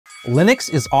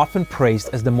Linux is often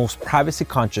praised as the most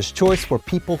privacy-conscious choice for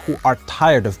people who are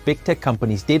tired of big tech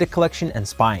companies' data collection and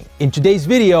spying. In today's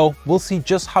video, we'll see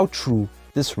just how true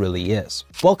this really is.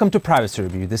 Welcome to Privacy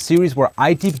Review, the series where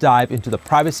I deep dive into the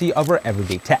privacy of our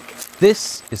everyday tech.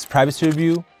 This is Privacy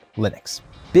Review Linux.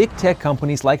 Big tech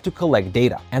companies like to collect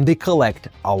data, and they collect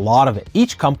a lot of it.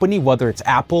 Each company, whether it's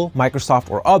Apple, Microsoft,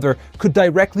 or other, could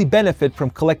directly benefit from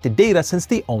collected data since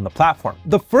they own the platform.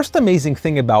 The first amazing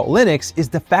thing about Linux is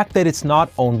the fact that it's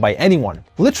not owned by anyone.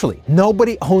 Literally,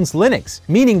 nobody owns Linux,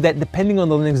 meaning that depending on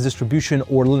the Linux distribution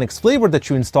or Linux flavor that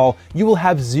you install, you will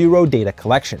have zero data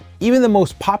collection. Even the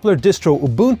most popular distro,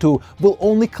 Ubuntu, will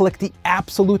only collect the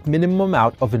absolute minimum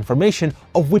amount of information,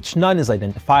 of which none is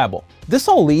identifiable. This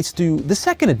all leads to the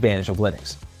second advantage of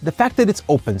Linux, the fact that it's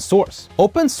open source.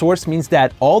 Open source means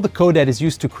that all the code that is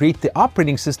used to create the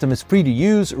operating system is free to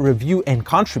use, review, and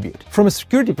contribute. From a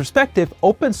security perspective,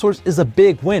 open source is a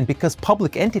big win because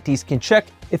public entities can check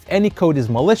if any code is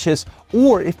malicious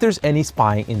or if there's any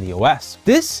spying in the OS.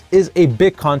 This is a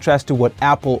big contrast to what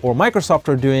Apple or Microsoft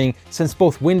are doing, since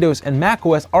both Windows and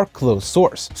macOS are closed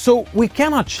source. So we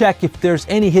cannot check if there's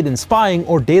any hidden spying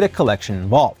or data collection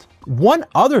involved. One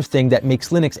other thing that makes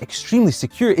Linux extremely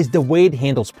secure is the way it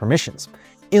handles permissions.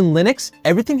 In Linux,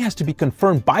 everything has to be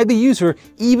confirmed by the user,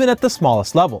 even at the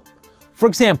smallest level. For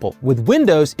example, with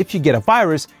Windows, if you get a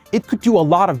virus, it could do a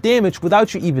lot of damage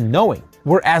without you even knowing.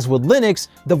 Whereas with Linux,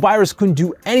 the virus couldn't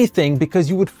do anything because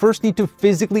you would first need to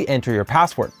physically enter your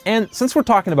password. And since we're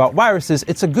talking about viruses,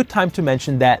 it's a good time to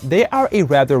mention that they are a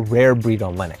rather rare breed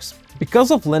on Linux.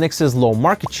 Because of Linux's low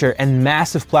market share and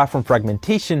massive platform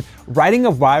fragmentation, writing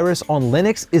a virus on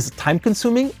Linux is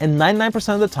time-consuming and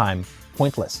 99% of the time,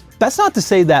 pointless. That's not to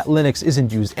say that Linux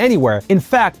isn't used anywhere. In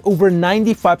fact, over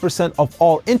 95% of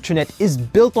all internet is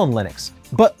built on Linux.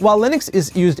 But while Linux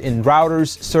is used in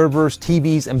routers, servers,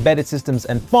 TVs, embedded systems,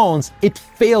 and phones, it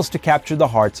fails to capture the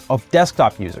hearts of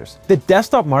desktop users. The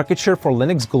desktop market share for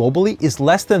Linux globally is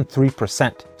less than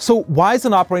 3%. So why is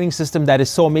an operating system that is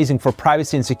so amazing for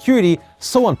privacy and security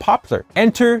so unpopular?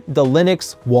 Enter the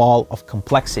Linux wall of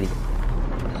complexity.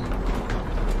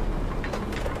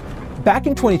 Back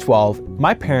in 2012,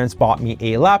 my parents bought me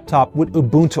a laptop with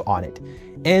Ubuntu on it.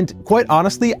 And quite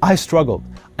honestly, I struggled.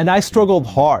 And I struggled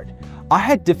hard. I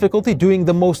had difficulty doing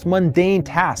the most mundane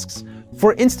tasks.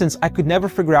 For instance, I could never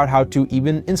figure out how to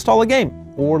even install a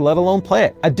game, or let alone play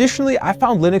it. Additionally, I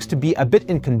found Linux to be a bit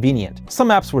inconvenient. Some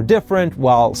apps were different,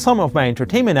 while some of my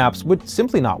entertainment apps would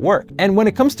simply not work. And when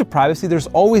it comes to privacy, there's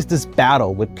always this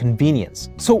battle with convenience.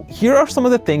 So here are some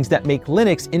of the things that make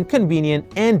Linux inconvenient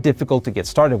and difficult to get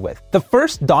started with. The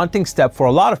first daunting step for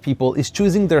a lot of people is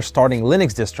choosing their starting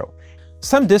Linux distro.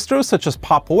 Some distros, such as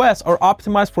Pop! OS, are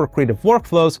optimized for creative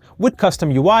workflows with custom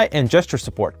UI and gesture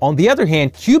support. On the other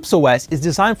hand, Qubes OS is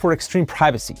designed for extreme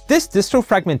privacy. This distro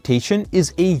fragmentation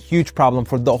is a huge problem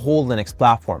for the whole Linux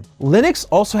platform. Linux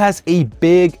also has a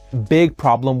big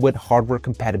problem with hardware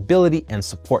compatibility and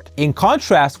support. In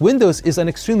contrast, Windows is an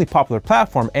extremely popular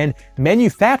platform, and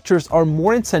manufacturers are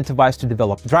more incentivized to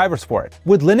develop drivers for it.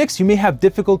 With Linux, you may have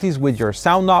difficulties with your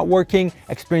sound not working,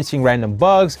 experiencing random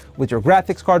bugs with your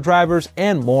graphics card drivers,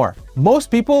 and more.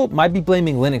 Most people might be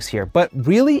blaming Linux here, but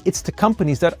really it's the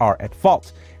companies that are at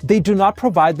fault. They do not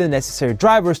provide the necessary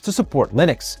drivers to support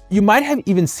Linux. You might have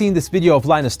even seen this video of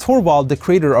Linus Torvald, the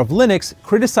creator of Linux,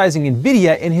 criticizing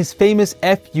NVIDIA in his famous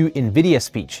 "F you NVIDIA"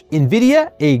 speech. NVIDIA,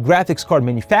 a graphics card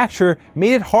manufacturer,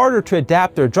 made it harder to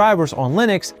adapt their drivers on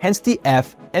Linux, hence the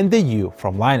F and the U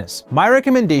from Linus. My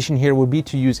recommendation here would be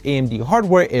to use AMD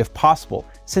hardware if possible,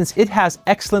 since it has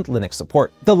excellent Linux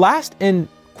support. The last and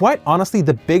quite honestly,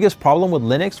 the biggest problem with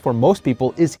Linux for most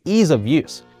people is ease of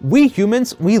use. We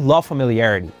humans, we love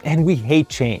familiarity and we hate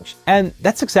change. And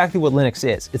that's exactly what Linux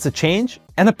is. It's a change,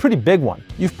 and a pretty big one.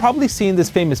 You've probably seen this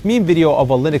famous meme video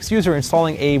of a Linux user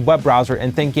installing a web browser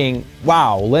and thinking,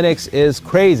 wow, Linux is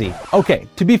crazy. Okay,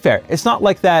 to be fair, it's not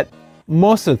like that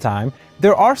most of the time.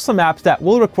 There are some apps that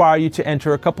will require you to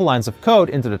enter a couple lines of code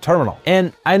into the terminal.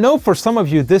 And I know for some of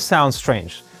you this sounds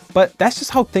strange, but that's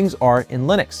just how things are in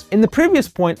Linux. In the previous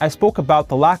point, I spoke about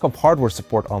the lack of hardware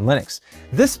support on Linux.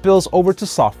 This spills over to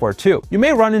software too. You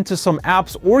may run into some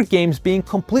apps or games being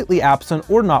completely absent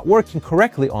or not working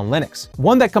correctly on Linux.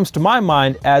 One that comes to my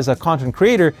mind as a content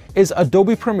creator is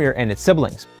Adobe Premiere and its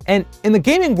siblings. And in the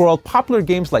gaming world, popular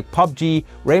games like PUBG,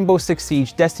 Rainbow Six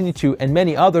Siege, Destiny 2, and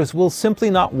many others will simply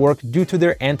not work due to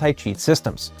their anti-cheat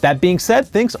systems. That being said,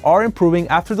 things are improving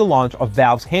after the launch of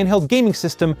Valve's handheld gaming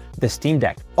system, the Steam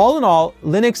Deck. All in all,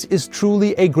 Linux is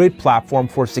truly a great platform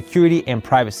for security and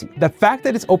privacy. The fact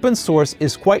that it's open source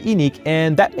is quite unique,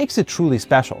 and that makes it truly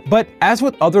special. But as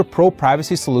with other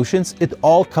pro-privacy solutions, it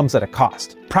all comes at a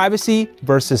cost. Privacy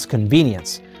versus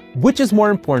convenience. Which is more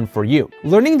important for you?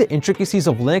 Learning the intricacies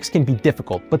of Linux can be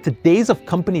difficult, but the days of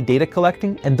company data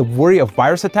collecting and the worry of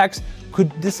virus attacks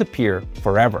could disappear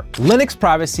forever. Linux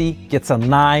privacy gets a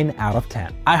 9 out of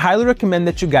 10. I highly recommend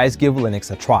that you guys give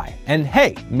Linux a try. And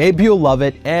hey, maybe you'll love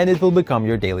it and it will become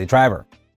your daily driver.